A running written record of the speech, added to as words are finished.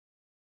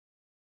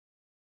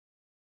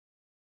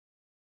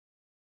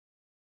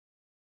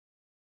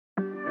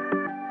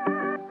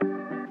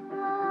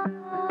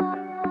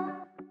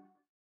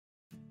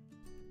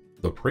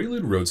The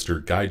Prelude Roadster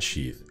Guide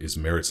Sheath is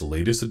Merit's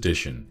latest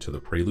addition to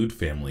the Prelude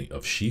family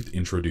of sheath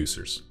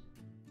introducers.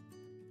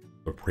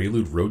 The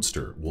Prelude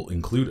Roadster will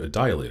include a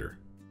dilator,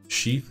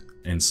 sheath,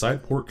 and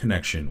side port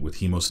connection with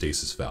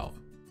hemostasis valve.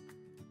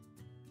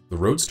 The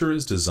Roadster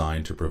is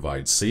designed to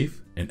provide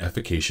safe and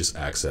efficacious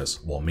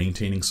access while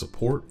maintaining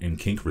support and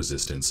kink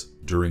resistance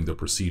during the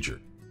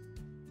procedure.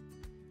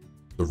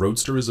 The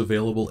Roadster is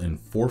available in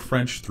 4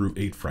 French through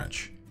 8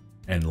 French,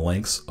 and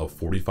lengths of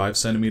 45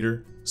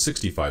 cm,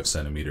 65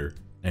 cm,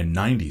 and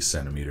 90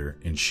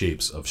 cm in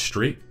shapes of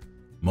straight,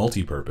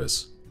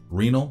 multipurpose,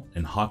 renal,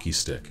 and hockey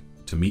stick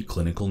to meet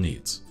clinical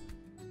needs.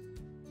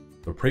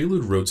 The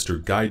Prelude Roadster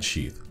Guide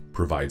Sheath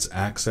provides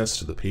access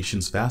to the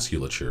patient's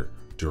vasculature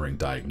during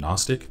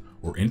diagnostic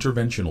or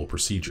interventional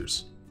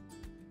procedures.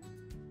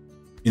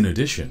 In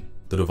addition,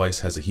 the device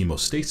has a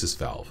hemostasis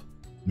valve,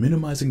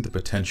 minimizing the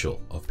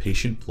potential of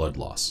patient blood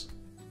loss.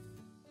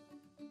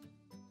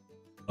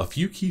 A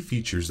few key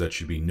features that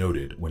should be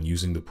noted when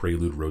using the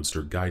Prelude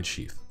Roadster Guide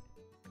Sheath.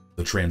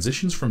 The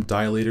transitions from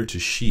dilator to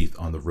sheath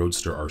on the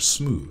Roadster are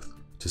smooth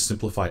to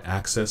simplify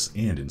access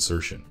and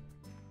insertion.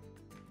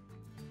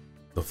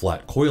 The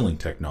flat coiling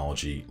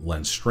technology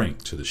lends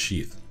strength to the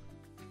sheath,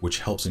 which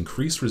helps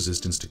increase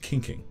resistance to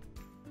kinking,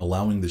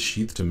 allowing the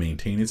sheath to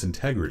maintain its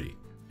integrity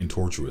in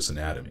tortuous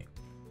anatomy.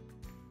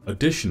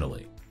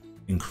 Additionally,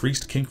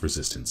 increased kink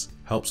resistance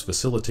helps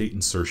facilitate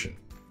insertion.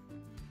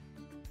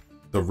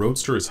 The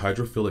Roadster is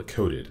hydrophilic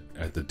coated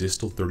at the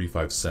distal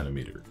 35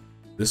 cm.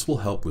 This will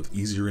help with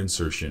easier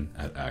insertion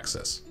at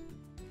access.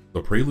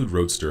 The Prelude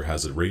Roadster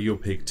has a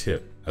radiopaque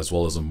tip as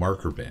well as a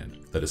marker band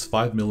that is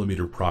 5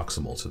 mm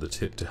proximal to the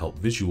tip to help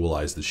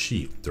visualize the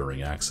sheath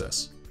during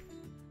access.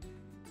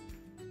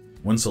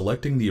 When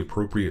selecting the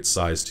appropriate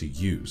size to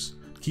use,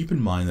 keep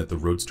in mind that the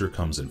Roadster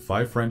comes in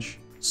 5 French,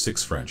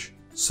 6 French,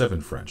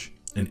 7 French,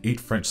 and 8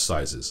 French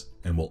sizes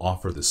and will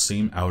offer the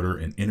same outer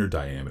and inner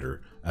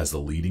diameter as the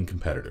leading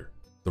competitor.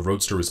 The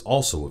Roadster is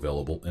also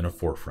available in a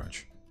 4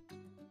 French.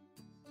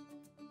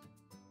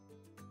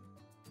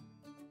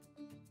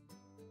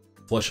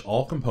 Flush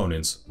all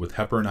components with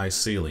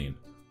heparinized saline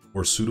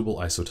or suitable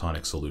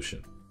isotonic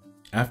solution.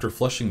 After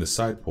flushing the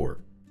side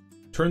port,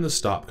 turn the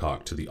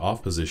stopcock to the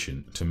off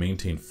position to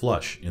maintain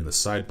flush in the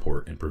side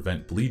port and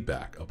prevent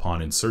bleedback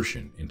upon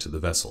insertion into the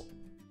vessel.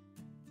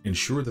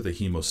 Ensure that the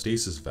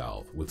hemostasis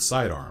valve with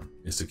sidearm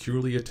is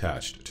securely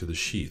attached to the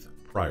sheath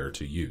prior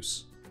to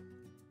use.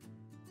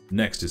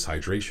 Next is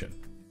hydration.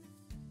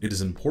 It is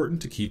important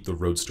to keep the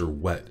Roadster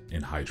wet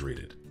and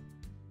hydrated.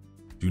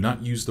 Do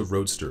not use the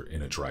Roadster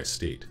in a dry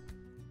state.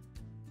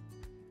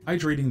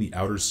 Hydrating the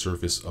outer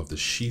surface of the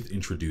sheath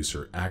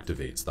introducer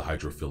activates the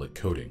hydrophilic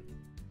coating.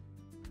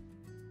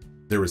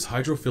 There is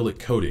hydrophilic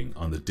coating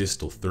on the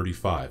distal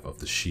 35 of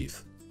the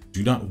sheath.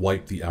 Do not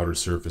wipe the outer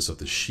surface of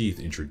the sheath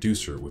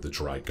introducer with a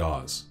dry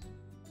gauze.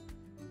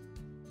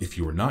 If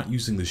you are not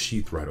using the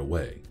sheath right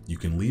away, you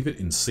can leave it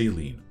in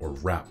saline or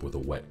wrap with a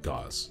wet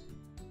gauze.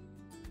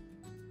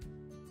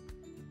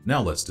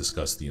 Now let's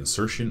discuss the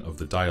insertion of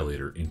the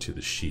dilator into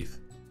the sheath.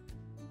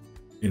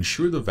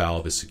 Ensure the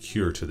valve is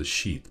secure to the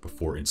sheath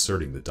before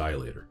inserting the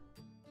dilator.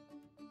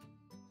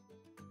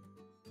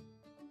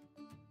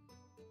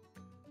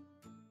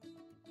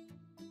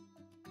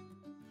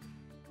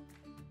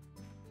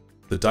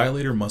 The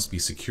dilator must be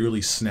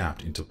securely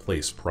snapped into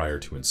place prior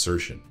to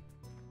insertion.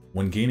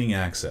 When gaining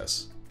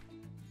access,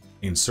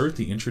 insert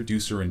the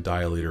introducer and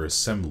dilator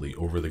assembly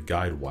over the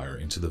guide wire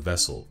into the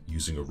vessel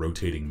using a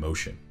rotating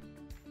motion.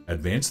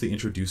 Advance the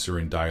introducer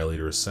and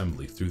dilator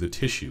assembly through the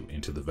tissue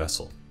into the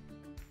vessel.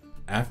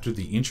 After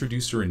the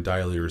introducer and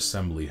dilator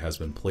assembly has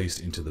been placed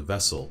into the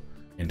vessel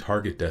and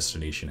target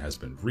destination has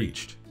been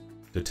reached,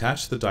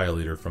 detach the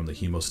dilator from the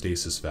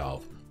hemostasis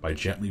valve by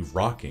gently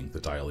rocking the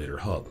dilator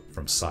hub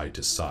from side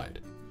to side.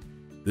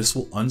 This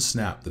will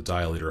unsnap the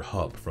dilator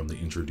hub from the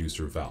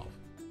introducer valve.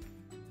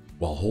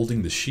 While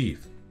holding the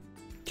sheath,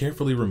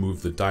 carefully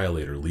remove the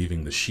dilator,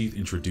 leaving the sheath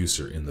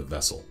introducer in the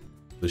vessel.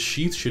 The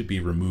sheath should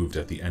be removed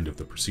at the end of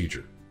the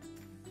procedure.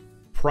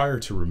 Prior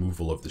to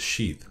removal of the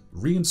sheath,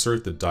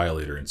 reinsert the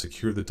dilator and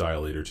secure the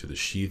dilator to the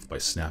sheath by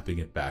snapping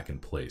it back in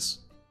place.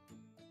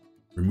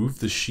 Remove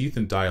the sheath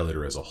and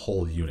dilator as a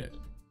whole unit.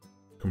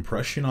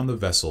 Compression on the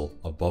vessel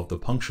above the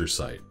puncture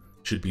site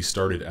should be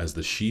started as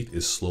the sheath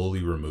is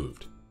slowly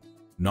removed.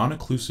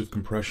 Non-occlusive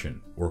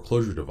compression or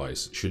closure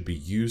device should be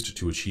used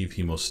to achieve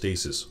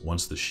hemostasis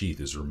once the sheath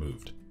is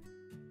removed.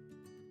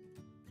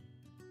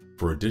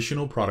 For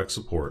additional product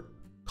support,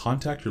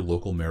 contact your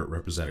local Merit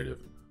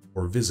representative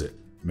or visit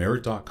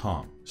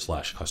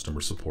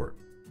merit.com/customer support.